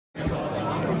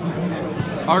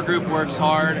our group works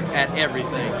hard at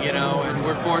everything, you know, and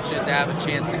we're fortunate to have a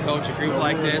chance to coach a group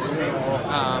like this.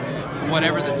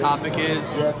 Whatever the topic is,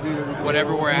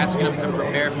 whatever we're asking them to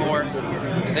prepare for,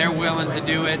 they're willing to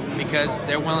do it because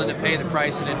they're willing to pay the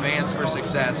price in advance for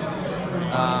success.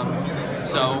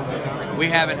 So we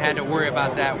haven't had to worry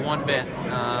about that one bit.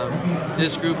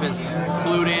 This group is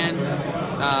clued in.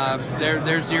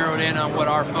 They're zeroed in on what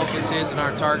our focus is and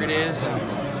our target is, and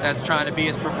that's trying to be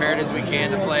as prepared as we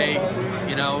can to play,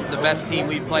 you know, the best team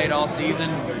we've played all season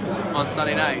on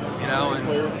Sunday night, you know,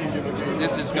 and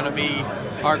this is going to be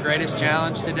our greatest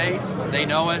challenge to date. They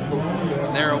know it,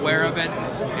 they're aware of it,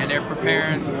 and they're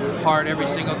preparing hard every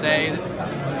single day,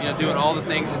 you know, doing all the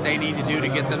things that they need to do to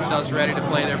get themselves ready to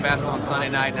play their best on Sunday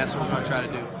night, and that's what we're going to try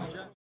to do.